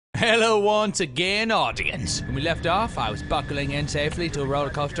Hello once again, audience. When we left off, I was buckling in safely to a roller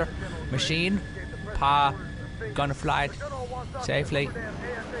coaster machine. Gonna fly it safely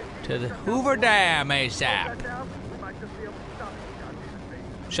to the Hoover Dam ASAP.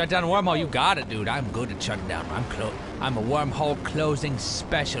 Shut down a wormhole, you got it, dude. I'm good at shutting down. I'm a wormhole closing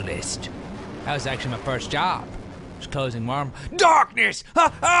specialist. That was actually my first job. Was closing Darkness!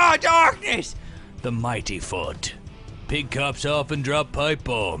 Darkness! The mighty foot. Pig cops often drop pipe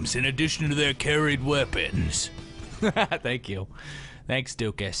bombs in addition to their carried weapons. Thank you. Thanks,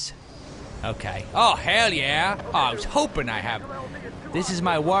 Dukas. Okay. Oh, hell yeah. Oh, I was hoping I have. This is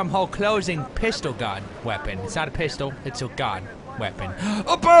my wormhole closing pistol gun weapon. It's not a pistol, it's a gun weapon.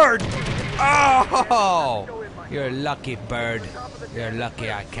 A bird! Oh! You're a lucky bird. You're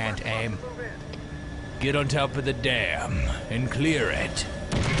lucky I can't aim. Get on top of the dam and clear it.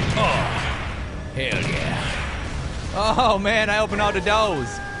 Oh, hell yeah. Oh man, I opened all the doors.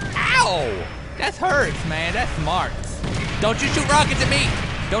 Ow! That hurts, man. That smarts. Don't you shoot rockets at me!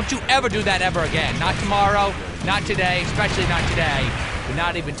 Don't you ever do that ever again. Not tomorrow, not today, especially not today, but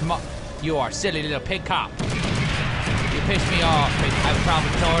not even tomorrow. You are a silly little pig cop. You piss me off, pig. I have a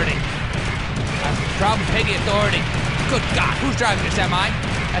problem with authority. I have a problem with piggy authority. Good God, who's driving the semi?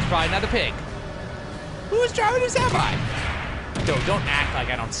 That's probably another pig. Who's driving the semi? Don't act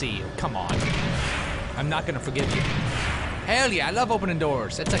like I don't see you. Come on. I'm not gonna forgive you. Hell yeah, I love opening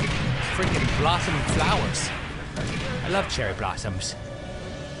doors. That's like freaking blossoming flowers. I love cherry blossoms.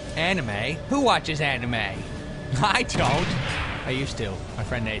 Anime? Who watches anime? I don't. I used to. My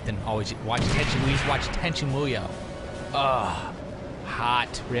friend Nathan always watched Tenchi. We used to watch Tenchi Muyo. Ugh.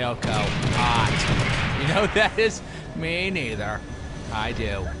 Hot. Ryoko. Hot. You know who that is? Me neither. I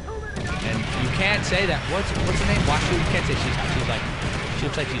do. And you can't say that. What's her name? Watch her. You can't say she's hot. She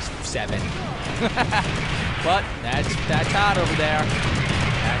looks like she's 7. But that's hot over there.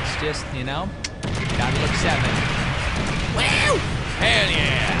 That's just, you know, gotta look 7. Woo! Hell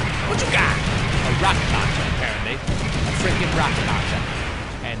yeah! What you got? A rocket launcher, apparently. A freaking rocket launcher.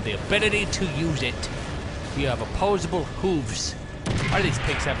 And the ability to use it. You have opposable hooves. Why do these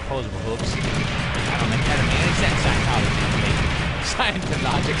pigs have opposable hooves? I don't make that any sense,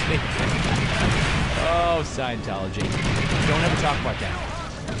 Scientologically. Oh, Scientology. Don't ever talk about that.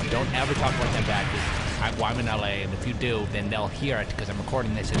 Don't ever talk about them bad, because I'm in LA, and if you do, then they'll hear it, because I'm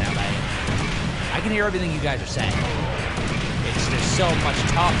recording this in LA. I can hear everything you guys are saying. There's so much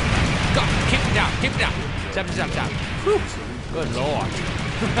talk. Go, keep it down, keep it down. Stop. Whew. Good Lord.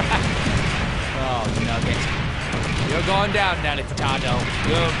 Oh, Nugget. You're going down, Nelly Furtado.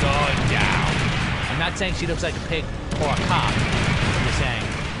 You're going down. I'm not saying she looks like a pig or a cop. I'm just saying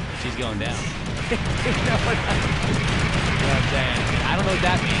she's going down. You know what I'm saying? And I don't know what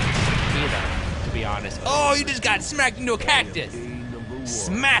that means either, to be honest. Oh, you just got smacked into a cactus.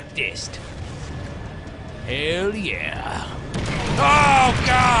 Smacked-ist. Hell yeah. Oh,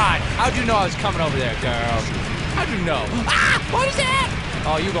 God! How'd you know I was coming over there, girl? How'd you know? Ah! What is that?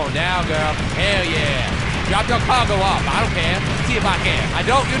 Oh, you going down, girl. Hell yeah. Drop your cargo off. I don't care. See if I can. I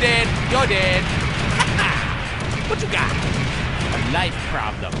don't. You did. You're dead. What you got? A life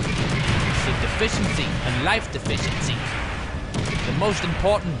problem. It's a deficiency. A life deficiency. The most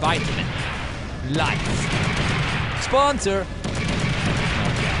important vitamin. Life. Sponsor.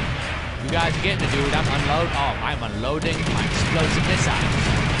 You guys are getting it, dude. I'm unloading my explosive missiles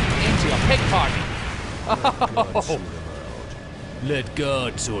into a pig party. Oh. Let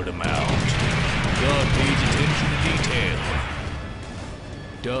God sort them out. God pays attention to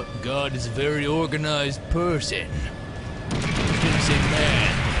detail. God is a very organized person. I was gonna say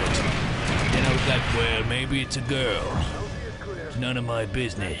man, but then I was like, well, maybe it's a girl. It's none of my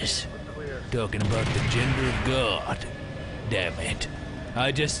business. Talking about the gender of God. Damn it.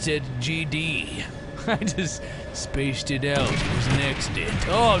 I just said GD. I just spaced it out. It was an accident.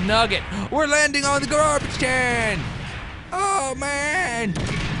 Oh, Nugget! We're landing on the garbage can! Oh, man!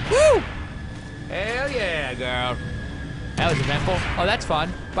 Woo! Hell yeah, girl. That was eventful. Oh, that's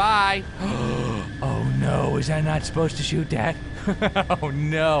fun. Bye. Oh, no. Was I not supposed to shoot that? Oh,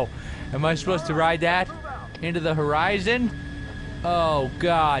 no. Am I supposed to ride that into the horizon? Oh,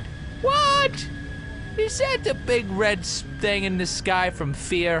 God. What? Is that the big red thing in the sky from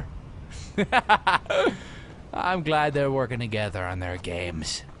Fear? I'm glad they're working together on their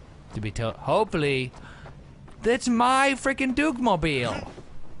games. To be told, hopefully, that's my freaking Duke-mobile.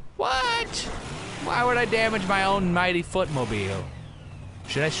 What? Why would I damage my own mighty footmobile?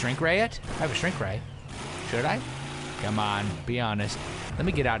 Should I shrink ray it? I have a shrink ray. Should I? Come on, be honest. Let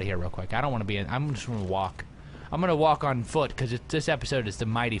me get out of here real quick. I don't want to be in. I'm just gonna walk. I'm gonna walk on foot because this episode is the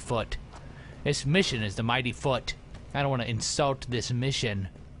mighty foot. This mission is the mighty foot. I don't want to insult this mission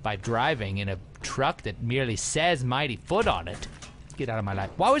by driving in a truck that merely says Mighty Foot on it. Get out of my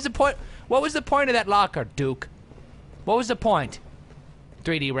life. What was the point? What was the point of that locker, Duke? What was the point?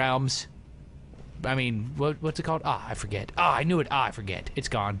 3D realms. I mean, what's it called? I forget. I knew it. I forget. It's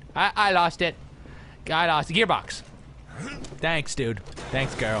gone. I lost it. I lost the gearbox. Thanks, dude.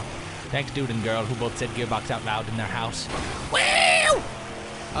 Thanks, girl. Thanks, dude and girl, who both said gearbox out loud in their house. Woo!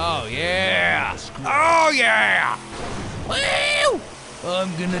 Oh, yeah. Oh, yeah. Woo!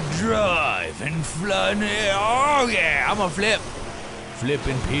 I'm gonna drive and fly in the air. Oh, yeah. I'm gonna flip.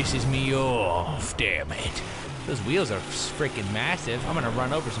 Flipping pisses me off. Damn it. Those wheels are freaking massive. I'm gonna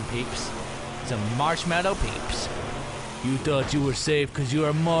run over some peeps. Some marshmallow peeps. You thought you were safe because you're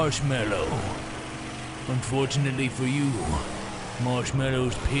a marshmallow. Unfortunately for you,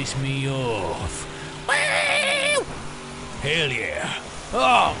 marshmallows piss me off. Woo! Hell yeah.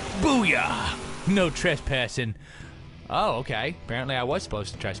 Oh, booyah. No trespassing. Oh, okay. Apparently I was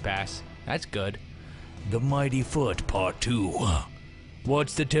supposed to trespass. That's good. The Mighty Foot Part 2.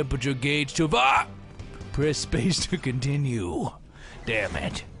 What's the temperature gauge to... Press space to continue. Damn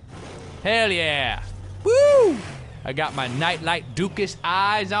it. Hell yeah. Woo! I got my nightlight Dukas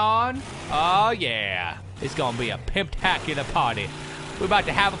eyes on. Oh yeah. It's gonna be a pimptacular party. We're about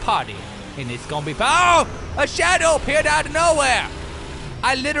to have a party. And it's gonna be... Oh! A shadow appeared out of nowhere!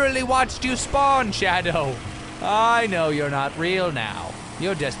 I literally watched you spawn, Shadow. I know you're not real now.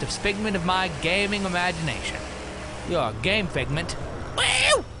 You're just a figment of my gaming imagination. You're a game figment.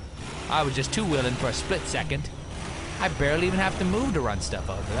 Woo! I was just two-wheeling for a split second. I barely even have to move to run stuff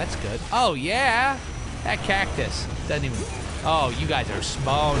over. That's good. Oh, yeah. That cactus doesn't even... Oh, you guys are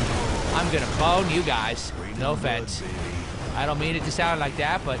spawned. I'm gonna bone you guys. No offense. I don't mean it to sound like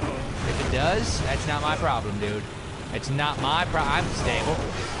that, but if it does, that's not my problem, dude. It's not my problem. I'm stable.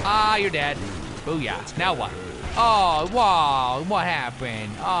 Ah, you're dead. Booyah. Now what? Oh, wow. What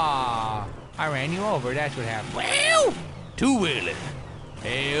happened? Ah, I ran you over. That's what happened. Well, two-wheeling.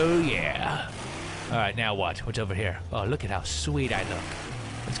 Hell yeah. All right, now what? What's over here? Oh, look at how sweet I look.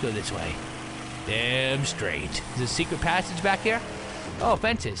 Let's go this way. Damn straight. Is there a secret passage back here? Oh,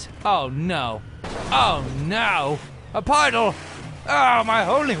 fences. Oh, no. Oh, no. A puddle. Oh, my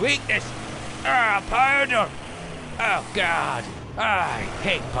only weakness. Ah, puddle. Oh, God. I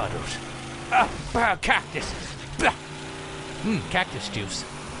hate puddles. Oh, cactus. Cactus juice.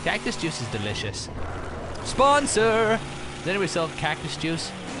 Cactus juice is delicious. Sponsor. Does anybody sell cactus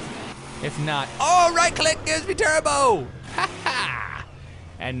juice? If not, oh, right click gives me turbo! Ha ha!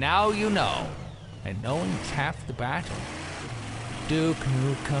 And now you know. And knowing's half the battle. Duke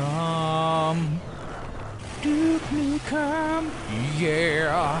Nukem. Duke Nukem.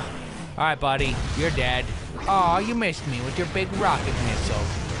 Yeah. Alright, buddy, you're dead. Aw, you missed me with your big rocket missile.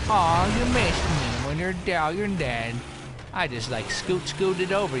 Aw, you missed me when you're down, you're dead. I just like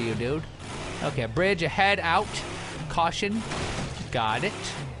scooted over you, dude. Okay, bridge ahead, out. Caution. Got it.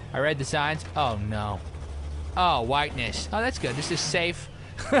 I read the signs. Oh no. Oh, whiteness. Oh, that's good. This is safe.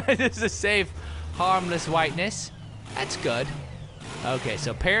 This is a safe, harmless whiteness. That's good. Okay,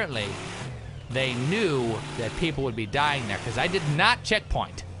 so apparently they knew that people would be dying there because I did not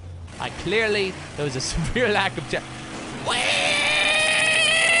checkpoint. I clearly, there was a severe lack of check. Woo!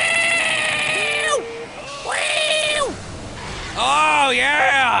 Woo! Oh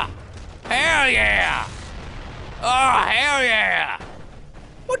yeah! Hell yeah! Oh hell yeah!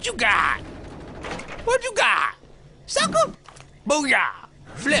 What you got? What you got? Sucker! Booyah!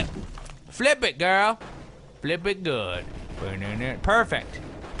 Flip! Flip it, girl. Flip it good. Perfect.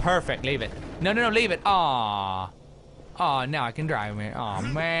 Perfect. Leave it. No, leave it. Aw. Aw, now I can drive it. Aw,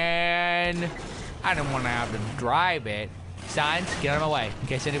 man. I don't want to have to drive it. Signs, get out of my way in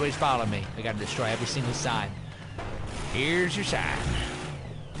case anybody's following me. I gotta destroy every single sign. Here's your sign.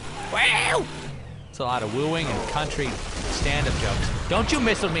 Wow! It's a lot of wooing and country stand-up jokes. Don't you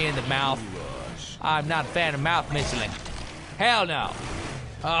missile me in the mouth. I'm not a fan of mouth missiling. Hell no.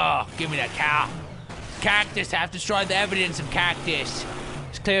 Oh, give me that cow. Cactus, have destroyed the evidence of cactus.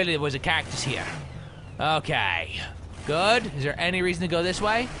 Clearly there was a cactus here. Okay. Good. Is there any reason to go this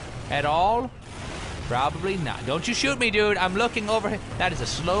way? At all? Probably not. Don't you shoot me, dude. I'm looking over here. That is a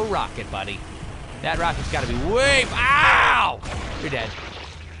slow rocket, buddy. That rocket's gotta be way... Ow! You're dead.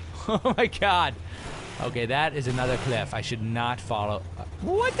 Oh my god. Okay, that is another cliff. I should not follow.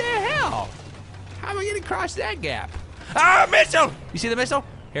 What the hell? How am I getting across that gap? Ah, missile! You see the missile?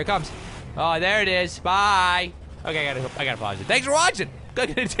 Here it comes. Oh, there it is. Bye. Okay, I gotta pause it. Thanks for watching.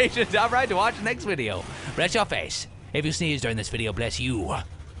 Congratulations, I'm right to watch the next video. Bless your face. If you sneeze during this video, bless you.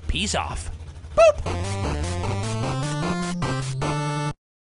 Peace off. Boop!